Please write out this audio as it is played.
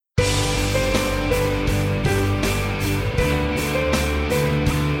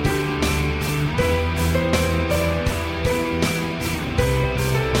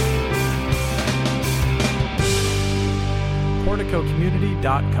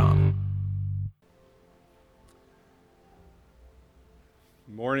www.lifepetaluma.com.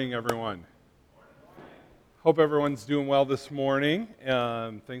 Morning, everyone. Hope everyone's doing well this morning.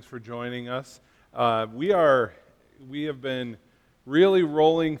 Thanks for joining us. We have been really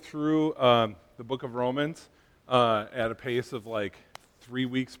rolling through the book of Romans at a pace of like 3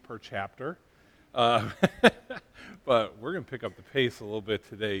 weeks per chapter. But we're going to pick up the pace a little bit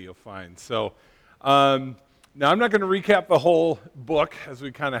today, you'll find. So now I'm not going to recap the whole book as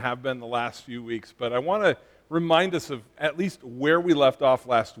we kind of have been the last few weeks, but I want to remind us of at least where we left off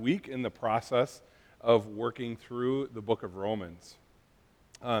last week in the process of working through the book of Romans.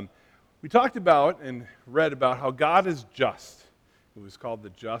 We talked about and read about how God is just. It was called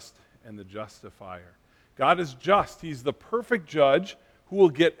the just and the justifier. God is just. He's the perfect judge who will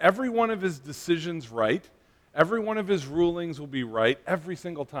get every one of his decisions right. Every one of his rulings will be right every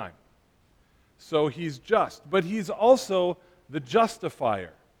single time. So he's just. But he's also the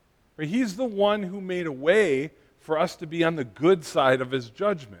justifier. He's the one who made a way for us to be on the good side of his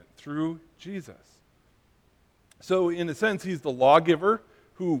judgment through Jesus. So in a sense, he's the lawgiver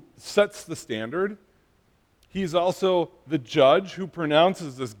who sets the standard. He's also the judge who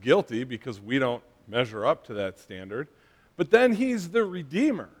pronounces us guilty because we don't measure up to that standard. But then he's the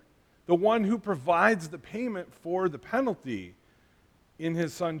redeemer, the one who provides the payment for the penalty in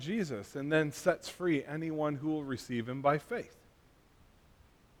his son Jesus, and then sets free anyone who will receive him by faith.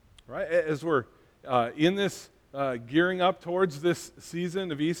 Right? As we're in this gearing up towards this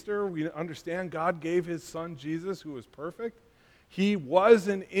season of Easter, we understand God gave his son Jesus, who was perfect. He was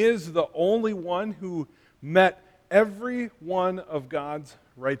and is the only one who met every one of God's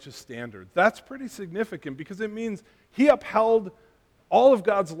righteous standards. That's pretty significant because it means he upheld all of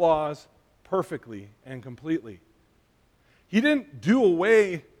God's laws perfectly and completely. He didn't do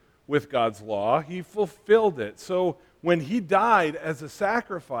away with God's law, he fulfilled it. So when he died as a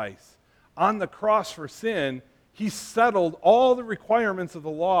sacrifice on the cross for sin, he settled all the requirements of the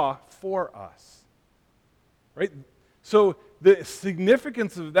law for us. Right? So the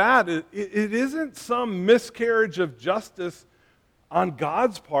significance of that, it isn't some miscarriage of justice on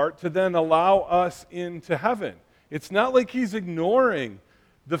God's part to then allow us into heaven. It's not like he's ignoring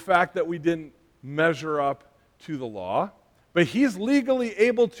the fact that we didn't measure up to the law, but he's legally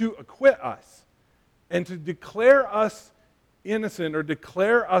able to acquit us and to declare us innocent or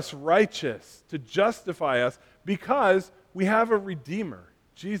declare us righteous, to justify us, because we have a Redeemer,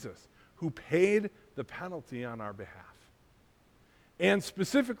 Jesus, who paid the penalty on our behalf. And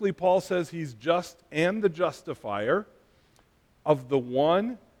specifically, Paul says he's just and the justifier of the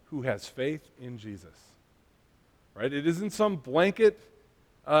one who has faith in Jesus. Right? It isn't some blanket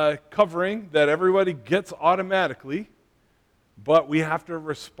covering that everybody gets automatically, but we have to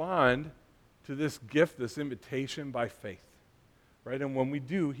respond to this gift, this invitation by faith. Right? And when we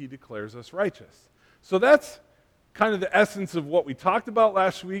do, he declares us righteous. So that's kind of the essence of what we talked about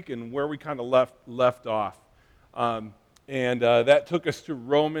last week and where we kind of left off. And that took us to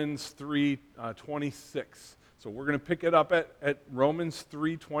Romans 3:26. So we're going to pick it up at Romans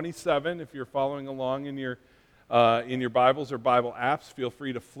 3:27. If you're following along in your Bibles or Bible apps, feel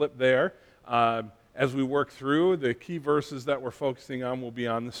free to flip there. As we work through, the key verses that we're focusing on will be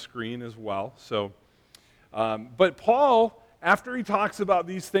on the screen as well. So, but Paul, after he talks about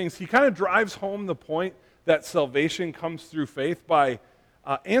these things, he kind of drives home the point that salvation comes through faith by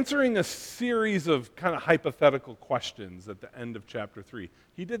answering a series of kind of hypothetical questions at the end of chapter 3.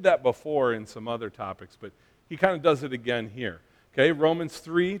 He did that before in some other topics, but he kind of does it again here. Okay, Romans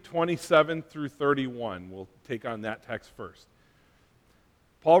 3:27 through 31. We'll take on that text first.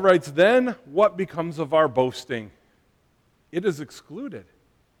 Paul writes, "Then what becomes of our boasting? It is excluded.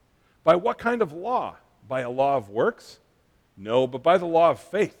 By what kind of law? By a law of works? No, but by the law of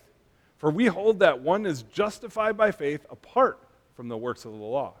faith. For we hold that one is justified by faith apart from the works of the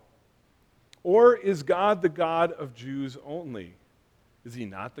law. Or is God the God of Jews only? Is he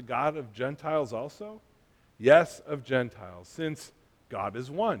not the God of Gentiles also? Yes, of Gentiles, since God is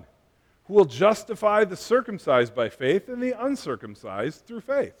one, who will justify the circumcised by faith and the uncircumcised through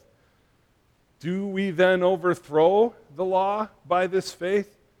faith. Do we then overthrow the law by this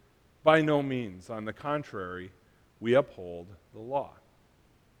faith? By no means. On the contrary, we uphold the law."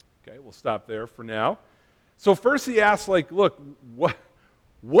 Okay, we'll stop there for now. So first he asks, look,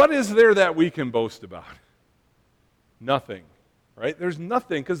 what is there that we can boast about? Nothing, right? There's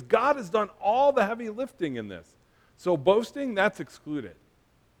nothing, because God has done all the heavy lifting in this. So boasting, that's excluded.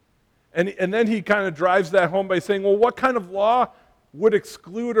 And then he kind of drives that home by saying, well, what kind of law would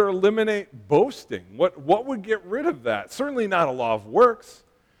exclude or eliminate boasting? What would get rid of that? Certainly not a law of works,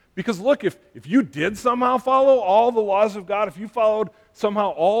 Because look, if you did somehow follow all the laws of God, if you followed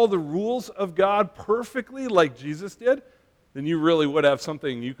somehow all the rules of God perfectly like Jesus did, then you really would have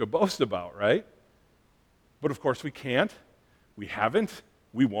something you could boast about, right? But of course we can't. We haven't.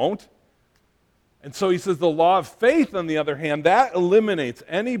 We won't. And so he says the law of faith, on the other hand, that eliminates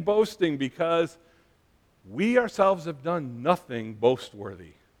any boasting because we ourselves have done nothing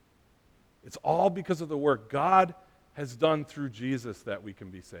boastworthy. It's all because of the work God has done through Jesus that we can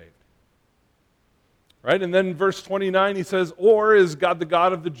be saved. Right? And then in verse 29 he says, or is God the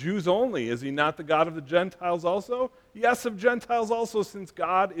God of the Jews only? Is he not the God of the Gentiles also? Yes, of Gentiles also, since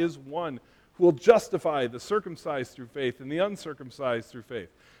God is one who will justify the circumcised through faith and the uncircumcised through faith.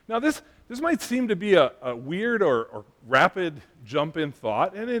 Now this might seem to be a weird or rapid jump in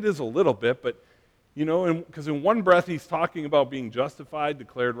thought, and it is a little bit, but you know, because in one breath he's talking about being justified,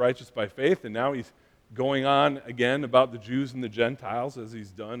 declared righteous by faith, and now he's going on again about the Jews and the Gentiles, as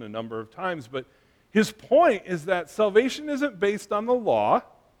he's done a number of times. But his point is that salvation isn't based on the law,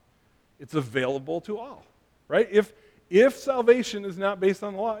 it's available to all, right? If salvation is not based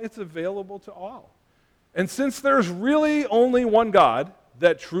on the law, it's available to all. And since there's really only one God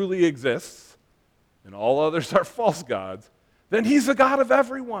that truly exists, and all others are false gods, then he's the God of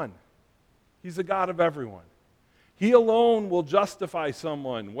everyone. He's the God of everyone. He alone will justify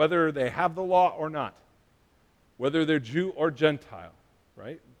someone, whether they have the law or not, whether they're Jew or Gentile,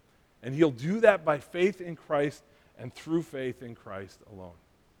 right? And he'll do that by faith in Christ and through faith in Christ alone.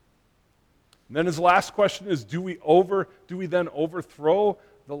 And then his last question is, do we then overthrow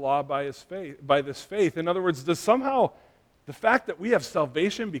the law by this faith? In other words, does somehow the fact that we have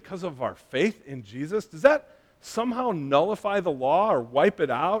salvation because of our faith in Jesus, does that somehow nullify the law or wipe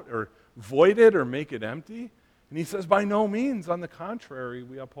it out or void it or make it empty? And he says, by no means. On the contrary,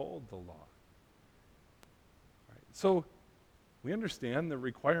 we uphold the law. Right? So we understand the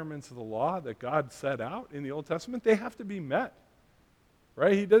requirements of the law that God set out in the Old Testament, they have to be met.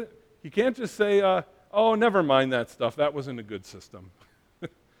 Right? He can't just say, oh, never mind that stuff. That wasn't a good system.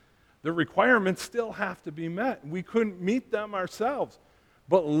 The requirements still have to be met. We couldn't meet them ourselves.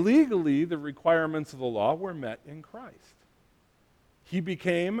 But legally, the requirements of the law were met in Christ. He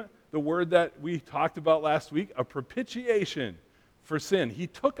became, the word that we talked about last week, a propitiation for sin. He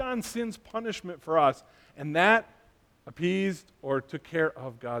took on sin's punishment for us, and that appeased or took care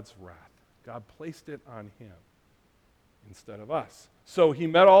of God's wrath. God placed it on him instead of us. So he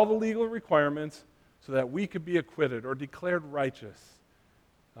met all the legal requirements so that we could be acquitted or declared righteous,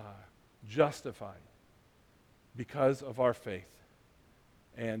 justified because of our faith.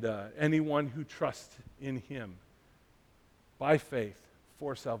 And anyone who trusts in him by faith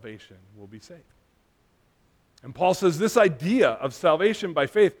for salvation will be saved. And Paul says this idea of salvation by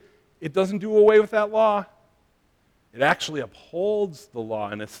faith, it doesn't do away with that law. It actually upholds the law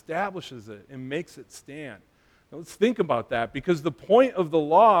and establishes it and makes it stand. Now let's think about that, because the point of the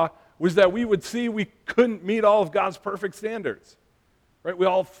law was that we would see we couldn't meet all of God's perfect standards. Right? We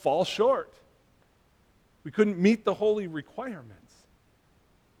all fall short. We couldn't meet the holy requirements.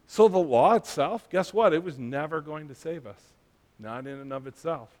 So the law itself, guess what? It was never going to save us. Not in and of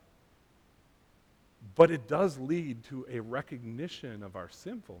itself. But it does lead to a recognition of our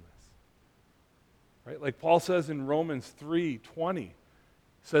sinfulness. Right? Like Paul says in Romans 3:20,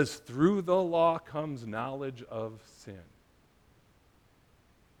 says, through the law comes knowledge of sin.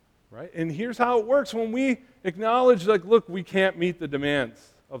 Right? And here's how it works. When we acknowledge, like, look, we can't meet the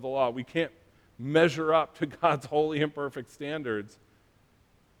demands of the law. We can't measure up to God's holy and perfect standards.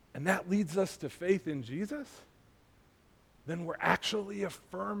 And that leads us to faith in Jesus. Then we're actually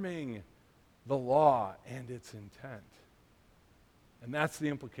affirming the law and its intent. And that's the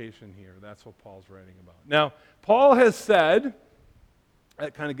implication here. That's what Paul's writing about. Now, Paul has said,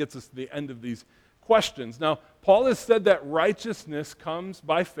 that kind of gets us to the end of these questions. Now, Paul has said that righteousness comes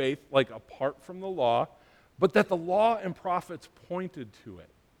by faith, like apart from the law, but that the law and prophets pointed to it.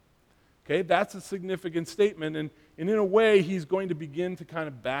 Okay, that's a significant statement, and in a way, he's going to begin to kind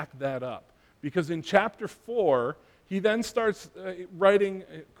of back that up. Because in chapter 4, he then starts writing,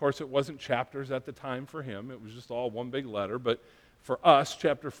 of course, it wasn't chapters at the time for him, it was just all one big letter, but for us,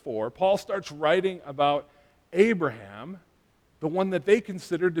 chapter 4, Paul starts writing about Abraham, the one that they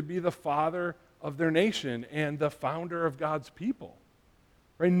considered to be the father of their nation and the founder of God's people.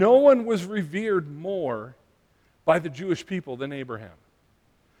 Right? No one was revered more by the Jewish people than Abraham.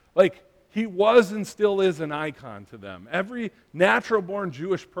 Like, he was and still is an icon to them. Every natural-born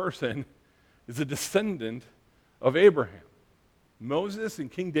Jewish person is a descendant of Abraham. Moses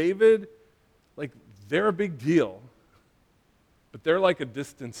and King David, like, they're a big deal, but they're like a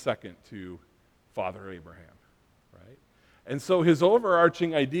distant second to Father Abraham, right? And so his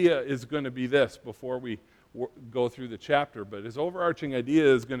overarching idea is going to be this before we go through the chapter, but his overarching idea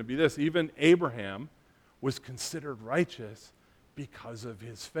is going to be this. Even Abraham was considered righteous because of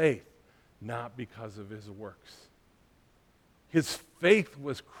his faith, not because of his works. His faith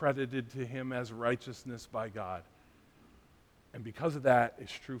was credited to him as righteousness by God. And because of that,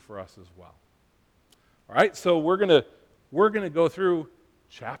 it's true for us as well. All right, so we're going to go through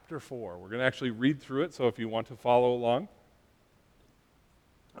chapter 4. We're going to actually read through it, so if you want to follow along,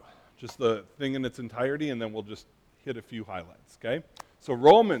 just the thing in its entirety, and then we'll just hit a few highlights, okay? So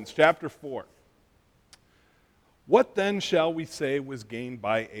Romans chapter 4. What then shall we say was gained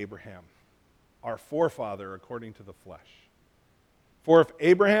by Abraham, our forefather according to the flesh? For if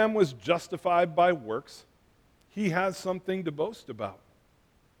Abraham was justified by works, he has something to boast about,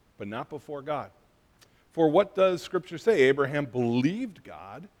 but not before God. For what does Scripture say? Abraham believed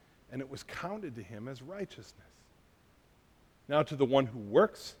God, and it was counted to him as righteousness. Now to the one who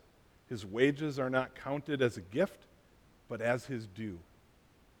works, his wages are not counted as a gift, but as his due.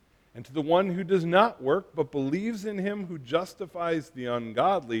 And to the one who does not work, but believes in him who justifies the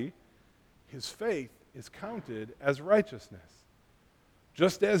ungodly, his faith is counted as righteousness.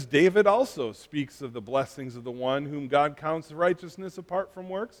 Just as David also speaks of the blessings of the one whom God counts righteousness apart from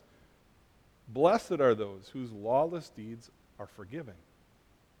works, blessed are those whose lawless deeds are forgiven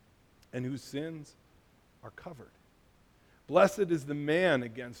and whose sins are covered. Blessed is the man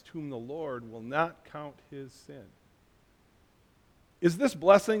against whom the Lord will not count his sin. Is this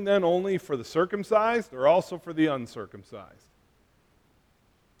blessing then only for the circumcised or also for the uncircumcised?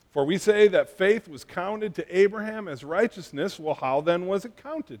 For we say that faith was counted to Abraham as righteousness. Well, how then was it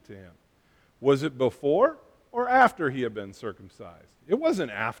counted to him? Was it before or after he had been circumcised? It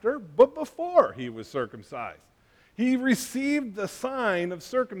wasn't after, but before he was circumcised. He received the sign of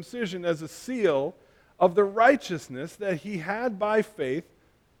circumcision as a seal of the righteousness that he had by faith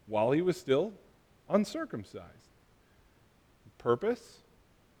while he was still uncircumcised. The purpose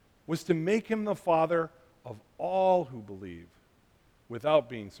was to make him the father of all who believe without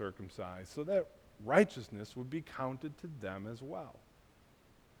being circumcised, so that righteousness would be counted to them as well.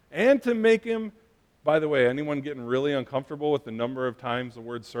 And to make him, by the way, anyone getting really uncomfortable with the number of times the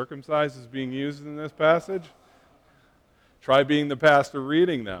word circumcised is being used in this passage? Try being the pastor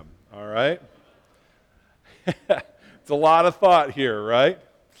reading them, all right? It's a lot of thought here, right?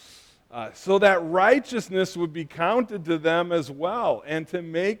 So that righteousness would be counted to them as well, and to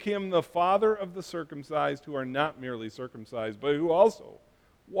make him the father of the circumcised who are not merely circumcised, but who also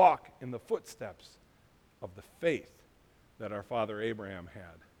walk in the footsteps of the faith that our father Abraham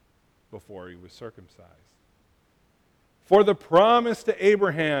had before he was circumcised. For the promise to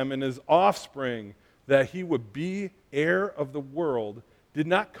Abraham and his offspring that he would be heir of the world did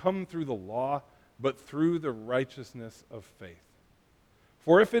not come through the law, but through the righteousness of faith.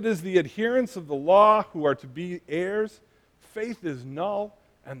 For if it is the adherents of the law who are to be heirs, faith is null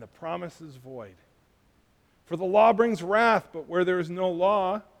and the promise is void. For the law brings wrath, but where there is no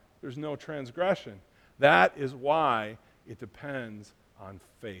law, there's no transgression. That is why it depends on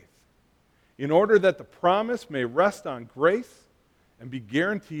faith, in order that the promise may rest on grace and be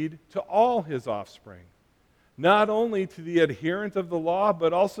guaranteed to all his offspring, not only to the adherent of the law,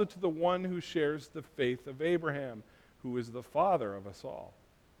 but also to the one who shares the faith of Abraham, who is the father of us all.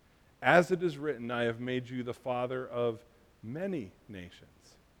 As it is written, I have made you the father of many nations.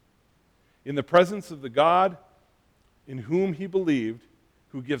 In the presence of the God in whom he believed,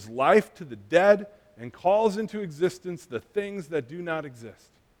 who gives life to the dead and calls into existence the things that do not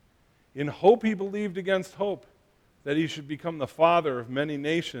exist. In hope he believed against hope, that he should become the father of many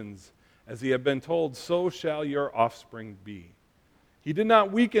nations, as he had been told, so shall your offspring be. He did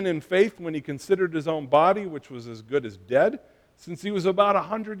not weaken in faith when he considered his own body, which was as good as dead, since he was about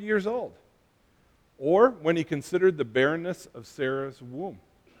 100 years old, or when he considered the barrenness of Sarah's womb.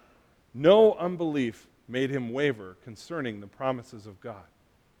 No unbelief made him waver concerning the promises of God,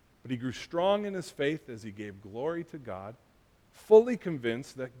 but he grew strong in his faith as he gave glory to God, fully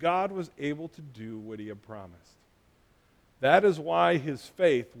convinced that God was able to do what he had promised. That is why his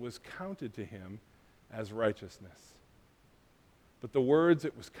faith was counted to him as righteousness. But the words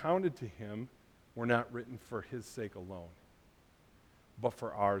 "it was counted to him" were not written for his sake alone, but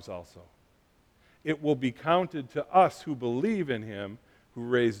for ours also. It will be counted to us who believe in him who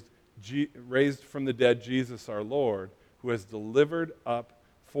raised from the dead Jesus our Lord, who has delivered up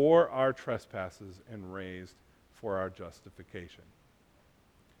for our trespasses and raised for our justification.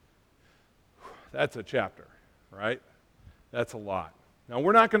 That's a chapter, right? That's a lot. Now,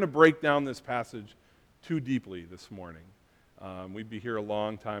 we're not going to break down this passage too deeply this morning. We'd be here a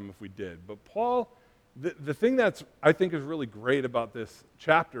long time if we did. But Paul the thing that's, I think, is really great about this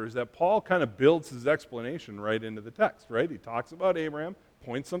chapter is that Paul kind of builds his explanation right into the text, right? He talks about Abraham,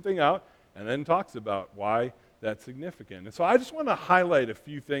 points something out, and then talks about why that's significant. And so I just want to highlight a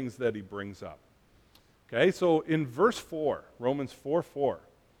few things that he brings up. Okay, so in verse 4, Romans 4:4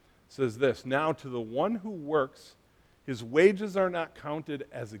 says this, "Now to the one who works, his wages are not counted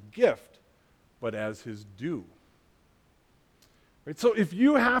as a gift, but as his due." Right? So if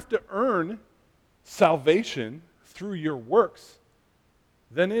you have to earn salvation through your works,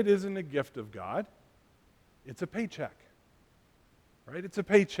 then it isn't a gift of God. It's a paycheck. Right? It's a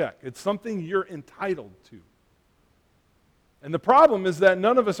paycheck. It's something you're entitled to. And the problem is that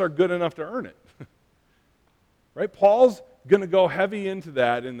none of us are good enough to earn it. Right? Paul's going to go heavy into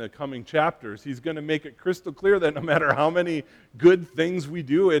that in the coming chapters. He's going to make it crystal clear that no matter how many good things we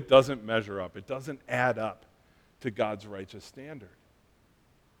do, it doesn't measure up. It doesn't add up to God's righteous standard.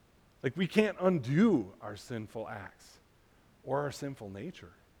 Like, we can't undo our sinful acts or our sinful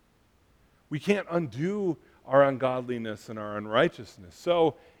nature. We can't undo our ungodliness and our unrighteousness.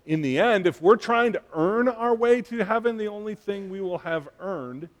 So, in the end, if we're trying to earn our way to heaven, the only thing we will have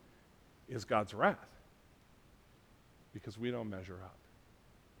earned is God's wrath, because we don't measure up.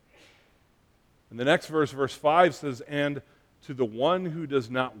 And the next verse, verse 5 says, "And to the one who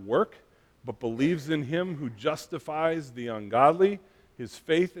does not work, but believes in him who justifies the ungodly, his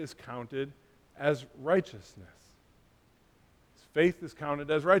faith is counted as righteousness." His faith is counted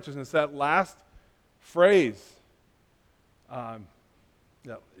as righteousness. That last phrase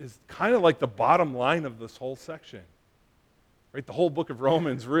is kind of like the bottom line of this whole section. Right? The whole book of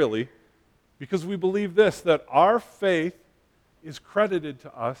Romans, really. Because we believe this, that our faith is credited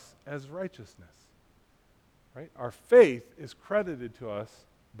to us as righteousness. Right? Our faith is credited to us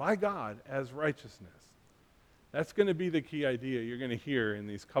by God as righteousness. That's going to be the key idea you're going to hear in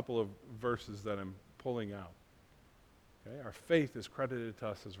these couple of verses that I'm pulling out. Okay? Our faith is credited to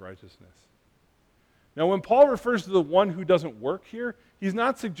us as righteousness. Now, when Paul refers to the one who doesn't work here, he's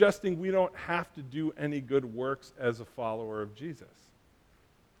not suggesting we don't have to do any good works as a follower of Jesus.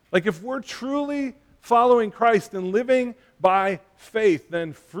 Like, if we're truly following Christ and living by faith,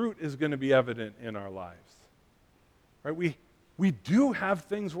 then fruit is going to be evident in our lives. Right? We do have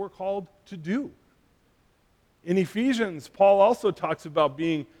things we're called to do. In Ephesians, Paul also talks about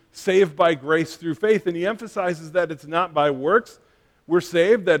being saved by grace through faith, and he emphasizes that it's not by works we're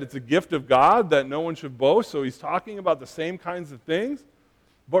saved, that it's a gift of God, that no one should boast. So he's talking about the same kinds of things.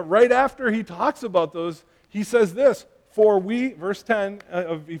 But right after he talks about those, he says this, "For we," verse 10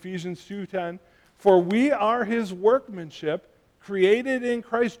 of Ephesians 2:10, "For we are his workmanship, created in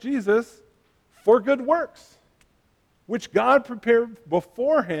Christ Jesus for good works, which God prepared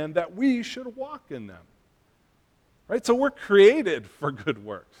beforehand that we should walk in them." Right? So we're created for good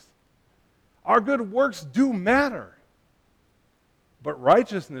works. Our good works do matter. But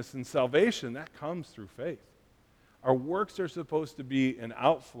righteousness and salvation, that comes through faith. Our works are supposed to be an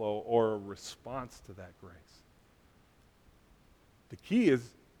outflow or a response to that grace. The key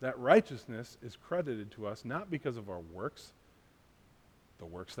is that righteousness is credited to us not because of our works, the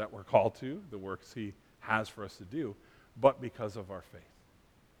works that we're called to, the works he has for us to do, but because of our faith.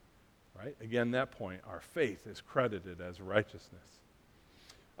 Right? Again, that point, our faith is credited as righteousness.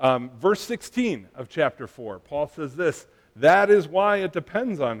 Verse 16 of chapter 4, Paul says this, "That is why it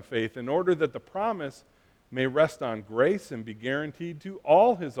depends on faith, in order that the promise may rest on grace and be guaranteed to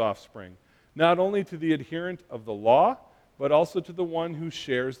all his offspring, not only to the adherent of the law, but also to the one who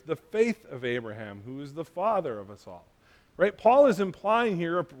shares the faith of Abraham, who is the father of us all." Right? Paul is implying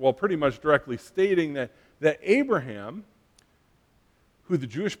here, well, pretty much directly stating that Abraham, who the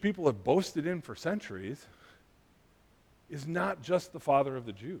Jewish people have boasted in for centuries, is not just the father of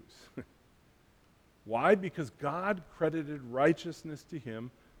the Jews. Why? Because God credited righteousness to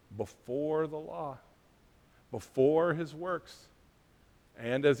him before the law, before his works,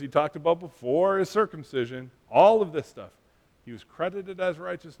 and as he talked about before his circumcision, all of this stuff. He was credited as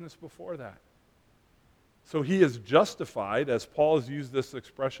righteousness before that. So he is justified, as Paul has used this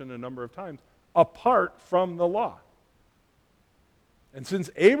expression a number of times, apart from the law. And since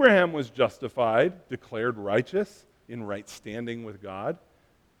Abraham was justified, declared righteous, in right standing with God,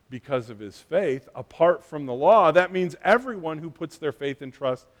 because of his faith, apart from the law, that means everyone who puts their faith and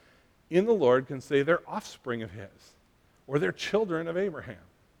trust in the Lord can say they're offspring of his, or they're children of Abraham.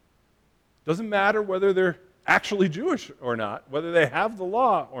 Doesn't matter whether they're actually Jewish or not, whether they have the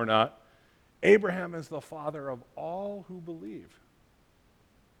law or not, Abraham is the father of all who believe,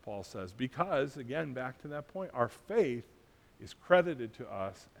 Paul says, because, again, back to that point, our faith is credited to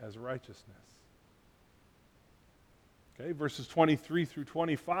us as righteousness. Okay, verses 23 through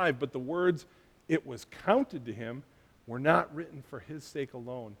 25, "But the words it was counted to him, were not written for his sake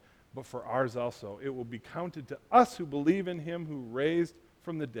alone, but for ours also. It will be counted to us who believe in him who raised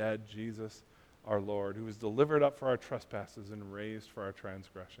from the dead Jesus our Lord, who was delivered up for our trespasses and raised for our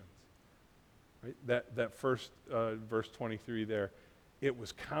transgressions. Right? That first verse 23 there, it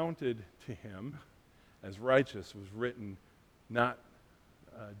was counted to him as righteous, was written not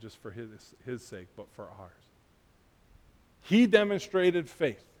just for his sake, but for ours. He demonstrated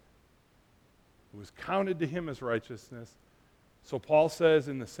faith. It was counted to him as righteousness. So Paul says,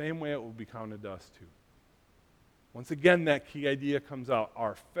 in the same way, it will be counted to us too. Once again, that key idea comes out.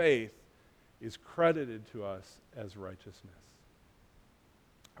 Our faith is credited to us as righteousness.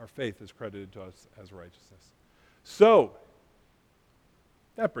 Our faith is credited to us as righteousness. So,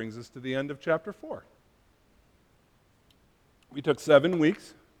 that brings us to the end of chapter 4. We took 7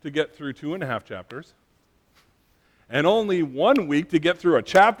 weeks to get through 2.5 chapters, and only 1 week to get through a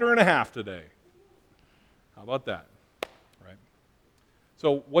chapter and a half today. How about that? Right?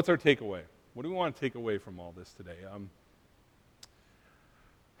 So, what's our takeaway? What do we want to take away from all this today?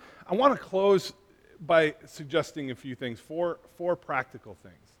 I want to close by suggesting a few things, four practical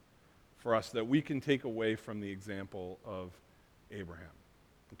things for us that we can take away from the example of Abraham.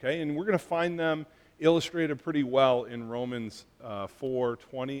 Okay, and we're going to find them illustrated pretty well in Romans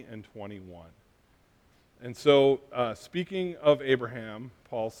 4:20 and 21. And so, speaking of Abraham,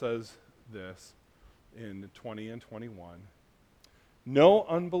 Paul says this in 20 and 21. No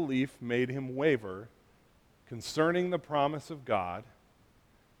unbelief made him waver concerning the promise of God,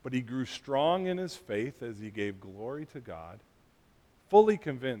 but he grew strong in his faith as he gave glory to God, fully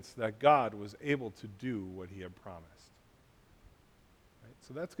convinced that God was able to do what he had promised. Right?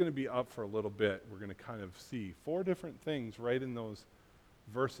 So that's going to be up for a little bit. We're going to kind of see 4 different things right in those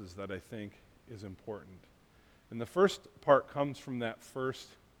verses that I think is important. And the first part comes from that first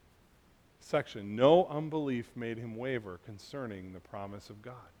section. No unbelief made him waver concerning the promise of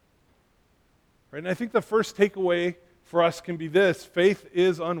God. Right? And I think the first takeaway for us can be this: faith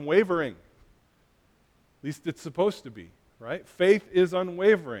is unwavering. At least it's supposed to be, right? Faith is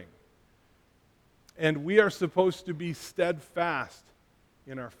unwavering. And we are supposed to be steadfast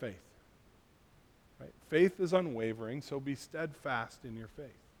in our faith. Right? Faith is unwavering, so be steadfast in your faith.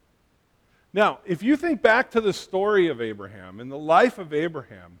 Now, if you think back to the story of Abraham and the life of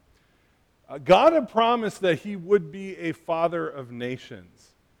Abraham, God had promised that he would be a father of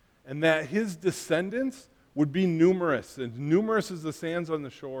nations and that his descendants would be numerous, and numerous as the sands on the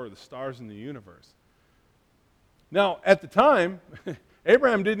shore, the stars in the universe. Now, at the time,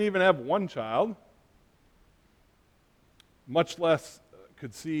 Abraham didn't even have one child, much less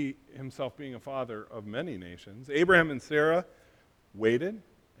could see himself being a father of many nations. Abraham and Sarah waited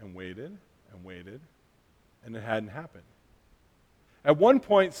and waited and waited, and it hadn't happened. At one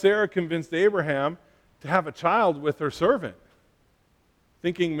point, Sarah convinced Abraham to have a child with her servant,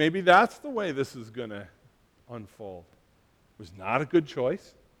 thinking maybe that's the way this is going to unfold. It was not a good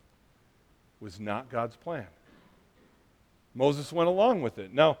choice. It was not God's plan. Moses went along with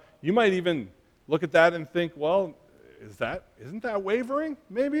it. Now, you might even look at that and think, well, isn't that wavering?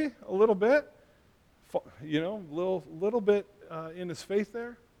 Maybe a little bit. Little bit in his faith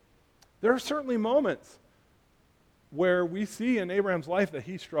there. There are certainly moments where we see in Abraham's life that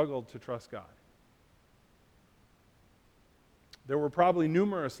he struggled to trust God. There were probably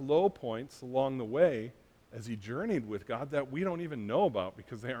numerous low points along the way as he journeyed with God that we don't even know about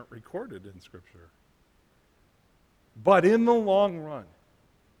because they aren't recorded in Scripture. But in the long run,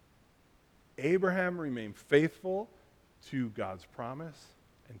 Abraham remained faithful to God's promise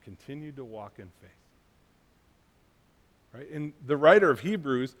and continued to walk in faith. Right? And the writer of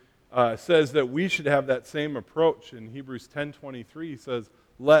Hebrews says that we should have that same approach. In Hebrews 10:23, he says,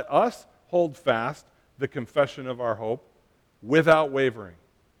 "Let us hold fast the confession of our hope without wavering,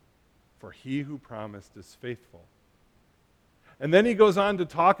 for he who promised is faithful." And then he goes on to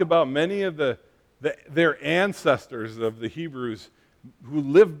talk about many of their ancestors of the Hebrews who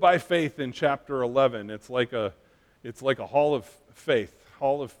lived by faith in chapter 11. It's like a hall of faith,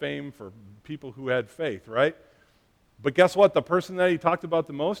 hall of fame for people who had faith, right? But guess what? The person that he talked about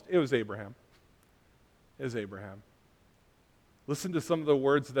the most, it was Abraham. It was Abraham. Listen to some of the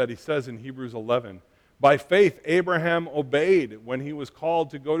words that he says in Hebrews 11. By faith, Abraham obeyed when he was called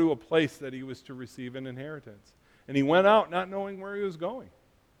to go to a place that he was to receive an inheritance. And he went out not knowing where he was going.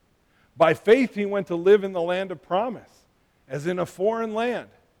 By faith, he went to live in the land of promise, as in a foreign land,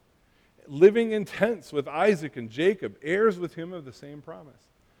 living in tents with Isaac and Jacob, heirs with him of the same promise.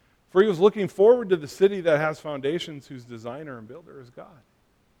 For he was looking forward to the city that has foundations, whose designer and builder is God.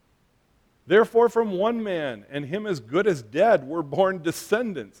 Therefore, from one man, and him as good as dead, were born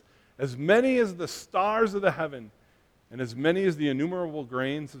descendants, as many as the stars of the heaven, and as many as the innumerable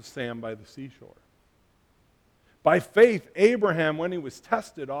grains of sand by the seashore. By faith, Abraham, when he was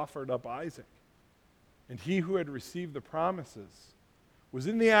tested, offered up Isaac. And he who had received the promises was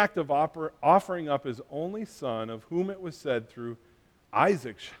in the act of offering up his only son, of whom it was said, through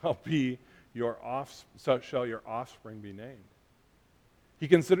Isaac shall your offspring be named. He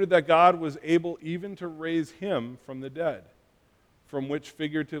considered that God was able even to raise him from the dead, from which,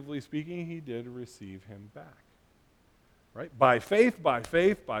 figuratively speaking, he did receive him back. Right? By faith, by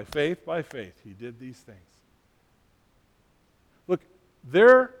faith, by faith, by faith, he did these things. Look,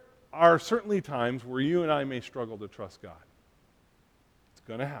 there are certainly times where you and I may struggle to trust God. It's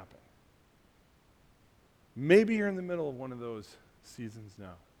going to happen. Maybe you're in the middle of one of those seasons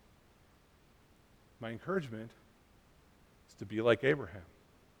now. My encouragement is to be like Abraham.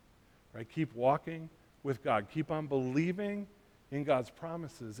 Right? Keep walking with God. Keep on believing in God's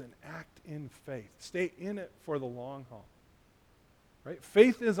promises and act in faith. Stay in it for the long haul. Right?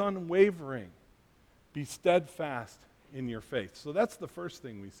 Faith is unwavering. Be steadfast in your faith. So that's the first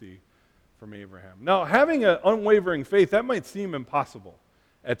thing we see from Abraham. Now, having an unwavering faith, that might seem impossible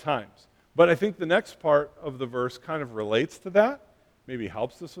at times. But I think the next part of the verse kind of relates to that, maybe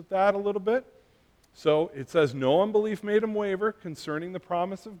helps us with that a little bit. So it says, no unbelief made him waver concerning the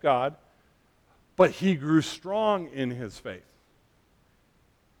promise of God, but he grew strong in his faith.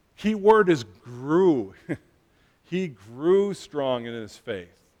 Key word is grew. He grew strong in his faith.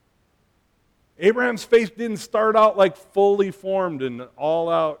 Abraham's faith didn't start out like fully formed and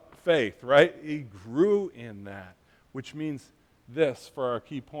all-out faith, right? He grew in that, which means this, for our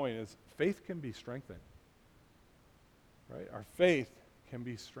key point, is faith can be strengthened. Right? Our faith can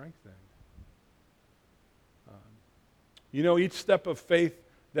be strengthened. Each step of faith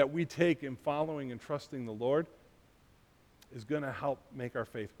that we take in following and trusting the Lord is going to help make our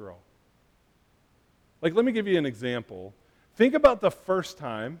faith grow. Like, let me give you an example. Think about the first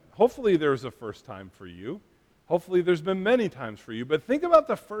time. Hopefully there's a first time for you. Hopefully there's been many times for you. But think about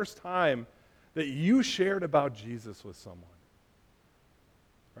the first time that you shared about Jesus with someone.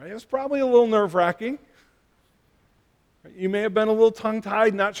 Right? It was probably a little nerve-wracking. You may have been a little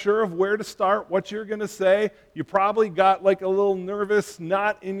tongue-tied, not sure of where to start, what you're going to say. You probably got like a little nervous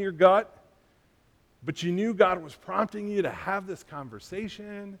knot in your gut. But you knew God was prompting you to have this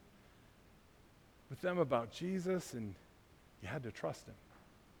conversation with them about Jesus, and you had to trust him.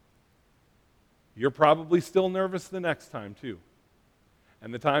 You're probably still nervous the next time, too.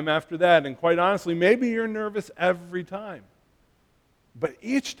 And the time after that, and quite honestly, maybe you're nervous every time. But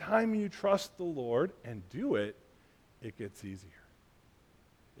each time you trust the Lord and do it, it gets easier.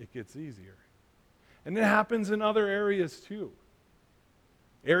 It gets easier. And it happens in other areas, too.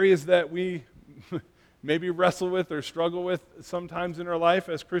 Areas that we maybe wrestle with or struggle with sometimes in our life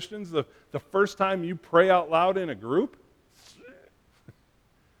as Christians. The first time you pray out loud in a group,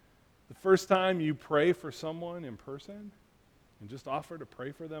 the first time you pray for someone in person and just offer to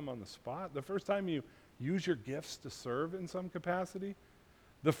pray for them on the spot, the first time you use your gifts to serve in some capacity,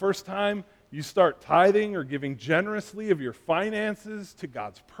 the first time you start tithing or giving generously of your finances to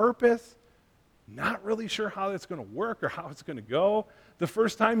God's purpose, not really sure how that's going to work or how it's going to go, the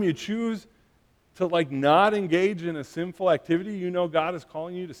first time you choose to not engage in a sinful activity you know God is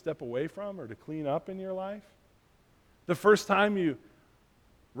calling you to step away from or to clean up in your life, the first time you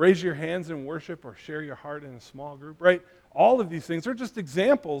raise your hands in worship or share your heart in a small group, right? All of these things are just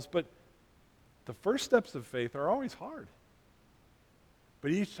examples, but the first steps of faith are always hard.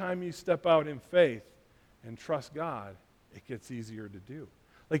 But each time you step out in faith and trust God, it gets easier to do.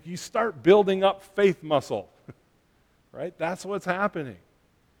 Like you start building up faith muscle, right? That's what's happening.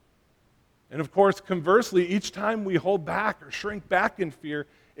 And of course, conversely, each time we hold back or shrink back in fear,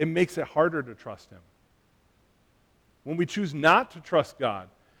 it makes it harder to trust him. When we choose not to trust God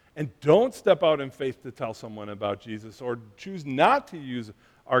and don't step out in faith to tell someone about Jesus, or choose not to use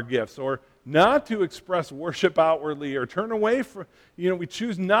our gifts, or not to express worship outwardly, or turn away from, we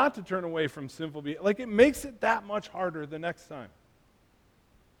choose not to turn away from sinful behavior. Like it makes it that much harder the next time.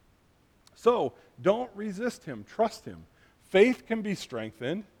 So don't resist him, trust him. Faith can be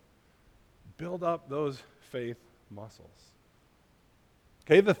strengthened. Build up those faith muscles.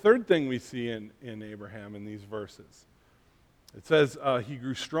 Okay, the third thing we see in Abraham in these verses, it says he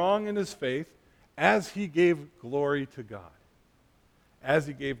grew strong in his faith as he gave glory to God. As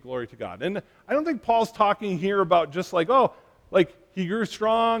he gave glory to God. And I don't think Paul's talking here about just he grew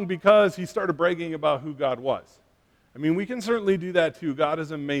strong because he started bragging about who God was. I mean, we can certainly do that too. God is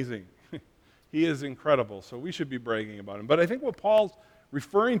amazing. He is incredible, so we should be bragging about him. But I think what Paul's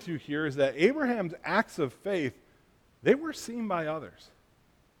referring to here is that Abraham's acts of faith, they were seen by others.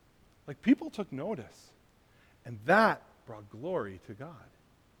 Like, people took notice. And that brought glory to God.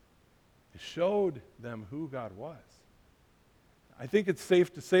 It showed them who God was. I think it's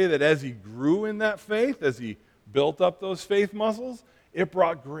safe to say that as he grew in that faith, as he built up those faith muscles, it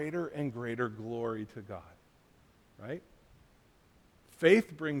brought greater and greater glory to God. Right?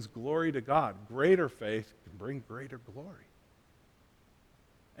 Faith brings glory to God. Greater faith can bring greater glory.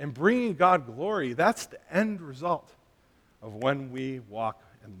 And bringing God glory, that's the end result of when we walk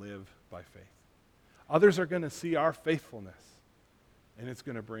and live by faith. Others are going to see our faithfulness, and it's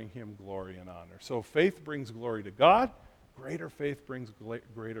going to bring him glory and honor. So faith brings glory to God. Greater faith brings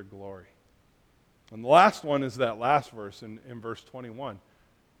greater glory. And the last one is that last verse in verse 21.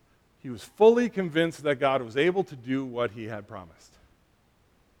 He was fully convinced that God was able to do what he had promised.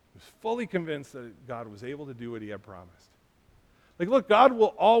 He was fully convinced that God was able to do what he had promised. Like, look, God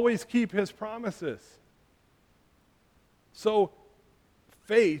will always keep his promises. So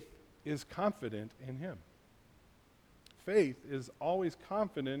faith is confident in him. Faith is always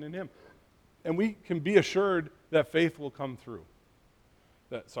confident in him. And we can be assured that faith will come through.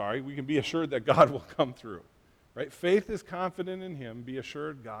 We can be assured that God will come through. Right? Faith is confident in him. Be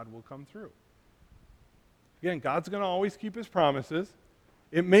assured God will come through. Again, God's going to always keep his promises.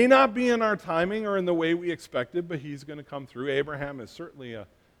 It may not be in our timing or in the way we expected, but he's going to come through. Abraham is certainly an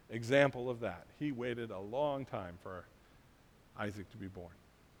example of that. He waited a long time for Isaac to be born.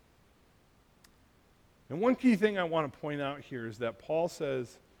 And one key thing I want to point out here is that Paul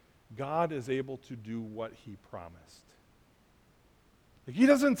says God is able to do what he promised. Like, he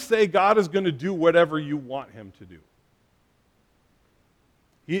doesn't say God is going to do whatever you want him to do.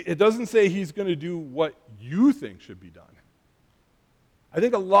 It doesn't say he's going to do what you think should be done. I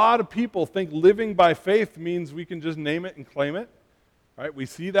think a lot of people think living by faith means we can just name it and claim it. Right? We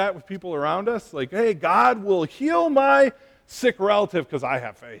see that with people around us. Like, hey, God will heal my sick relative because I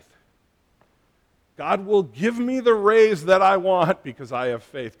have faith. God will give me the raise that I want because I have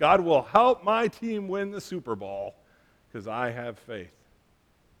faith. God will help my team win the Super Bowl because I have faith.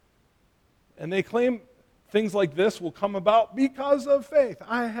 And they claim things like this will come about because of faith.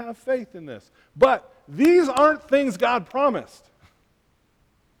 I have faith in this. But these aren't things God promised.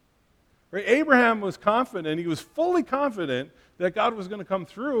 Right? Abraham was confident. He was fully confident that God was going to come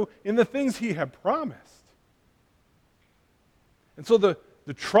through in the things he had promised. And so the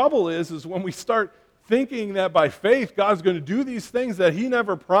trouble is when we start thinking that by faith God's going to do these things that he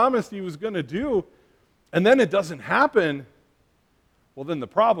never promised he was going to do, and then it doesn't happen, well, then the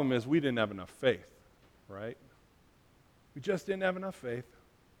problem is we didn't have enough faith, right? We just didn't have enough faith.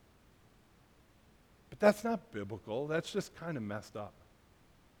 But that's not biblical. That's just kind of messed up.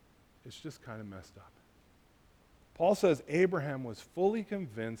 It's just kind of messed up. Paul says Abraham was fully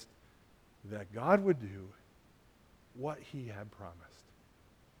convinced that God would do what he had promised.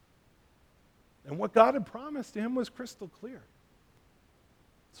 And what God had promised to him was crystal clear.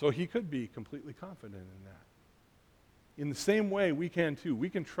 So he could be completely confident in that. In the same way, we can too. We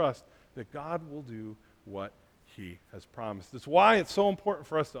can trust that God will do what he has promised. That's why it's so important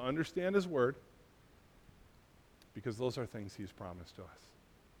for us to understand his word, because those are things he's promised to us.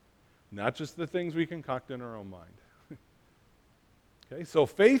 Not just the things we concoct in our own mind. Okay, so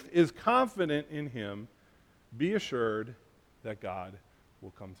faith is confident in him. Be assured that God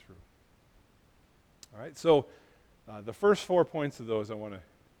will come through. All right, so the first 4 points of those I want to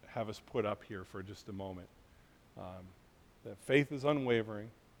have us put up here for just a moment. That faith is unwavering.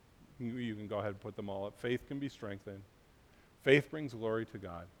 You can go ahead and put them all up. Faith can be strengthened. Faith brings glory to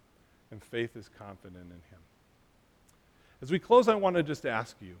God. And faith is confident in him. As we close, I want to just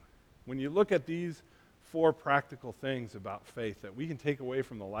ask you, when you look at these 4 practical things about faith that we can take away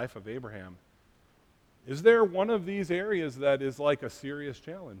from the life of Abraham, is there one of these areas that is like a serious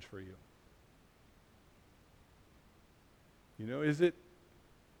challenge for you? You know, is it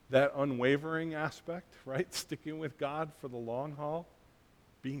that unwavering aspect, right? Sticking with God for the long haul?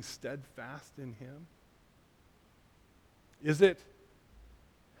 Being steadfast in him? Is it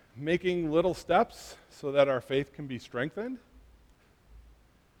making little steps so that our faith can be strengthened?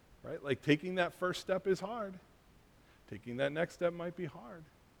 Right? Like taking that first step is hard. Taking that next step might be hard.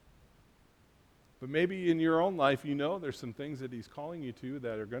 But maybe in your own life, you know there's some things that he's calling you to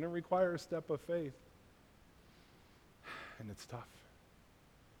that are going to require a step of faith. And it's tough.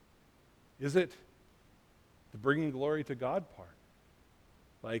 Is it the bringing glory to God part?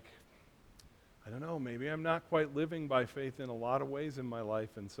 Like, I don't know, maybe I'm not quite living by faith in a lot of ways in my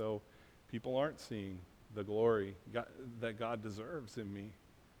life, and so people aren't seeing the glory that God deserves in me.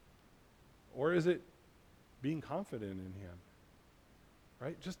 Or is it being confident in him?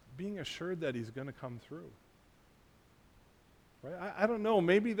 Right? Just being assured that he's going to come through. Right? I don't know.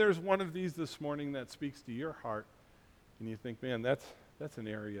 Maybe there's one of these this morning that speaks to your heart, and you think, man, that's an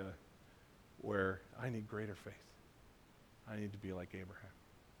area where I need greater faith. I need to be like Abraham.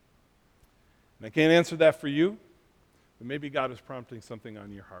 And I can't answer that for you, but maybe God is prompting something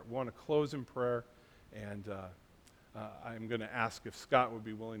on your heart. We want to close in prayer, and I'm going to ask if Scott would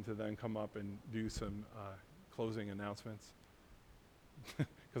be willing to then come up and do some closing announcements,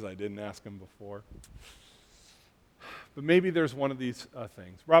 because I didn't ask him before. But maybe there's one of these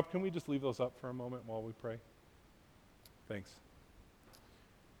things. Rob, can we just leave those up for a moment while we pray? Thanks.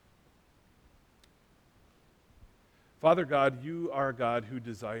 Father God, you are a God who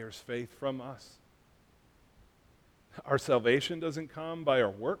desires faith from us. Our salvation doesn't come by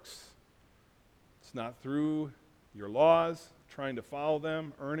our works. It's not through your laws, trying to follow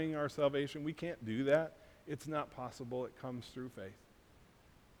them, earning our salvation. We can't do that. It's not possible. It comes through faith.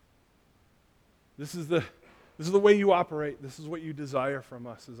 This is the way you operate. This is what you desire from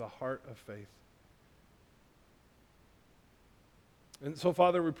us, is a heart of faith. And so,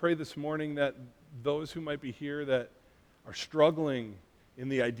 Father, we pray this morning that those who might be here that are struggling in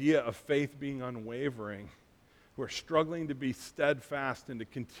the idea of faith being unwavering, who are struggling to be steadfast and to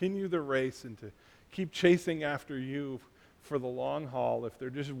continue the race and to keep chasing after you for the long haul, if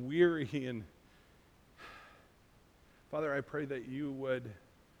they're just weary, and Father, I pray that you would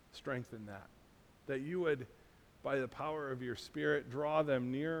strengthen that you would, by the power of your Spirit, draw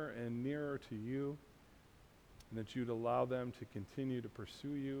them nearer and nearer to you, and that you'd allow them to continue to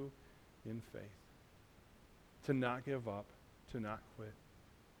pursue you in faith, to not give up, to not quit,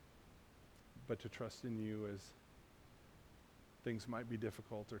 but to trust in you as things might be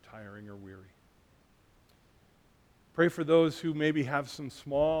difficult or tiring or weary. Pray for those who maybe have some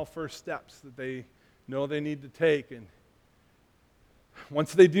small first steps that they know they need to take, and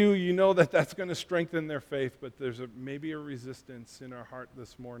once they do, you know that that's going to strengthen their faith, but there's maybe a resistance in our heart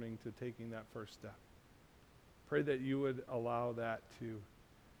this morning to taking that first step. Pray that you would allow that to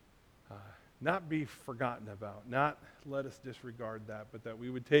not be forgotten about, not let us disregard that, but that we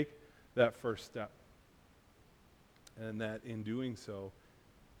would take that first step, and that in doing so,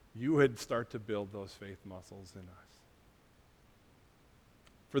 you would start to build those faith muscles in us.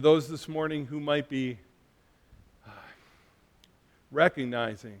 For those this morning who might be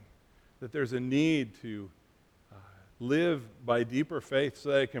recognizing that there's a need to live by deeper faith so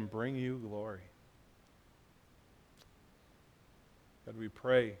that it can bring you glory, God, we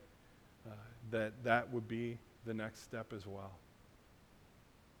pray that would be the next step as well.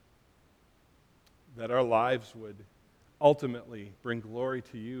 That our lives would ultimately bring glory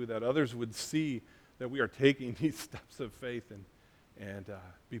to you, that others would see that we are taking these steps of faith and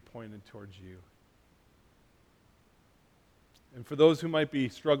be pointed towards you. And for those who might be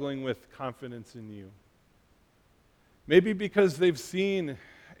struggling with confidence in you, maybe because they've seen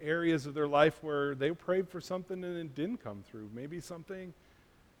areas of their life where they prayed for something and it didn't come through, maybe something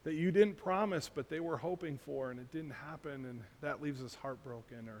that you didn't promise but they were hoping for and it didn't happen, and that leaves us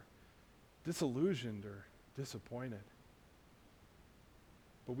heartbroken or disillusioned or disappointed.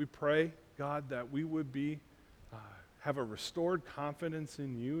 But we pray, God, that we would have a restored confidence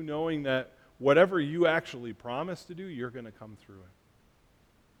in you, knowing that whatever you actually promised to do, you're going to come through it.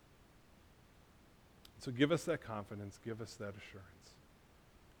 So give us that confidence, give us that assurance.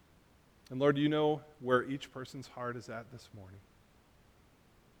 And Lord, you know where each person's heart is at this morning.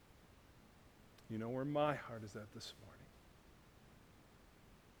 You know where my heart is at this morning.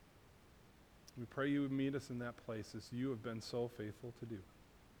 We pray you would meet us in that place as you have been so faithful to do.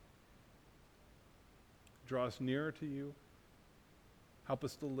 Draw us nearer to you. Help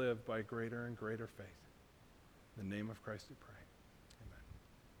us to live by greater and greater faith. In the name of Christ we pray.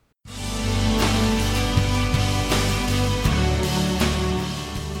 Amen.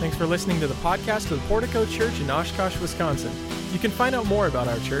 Thanks for listening to the podcast of the Portico Church in Oshkosh, Wisconsin. You can find out more about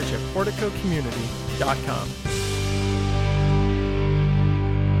our church at porticocommunity.com.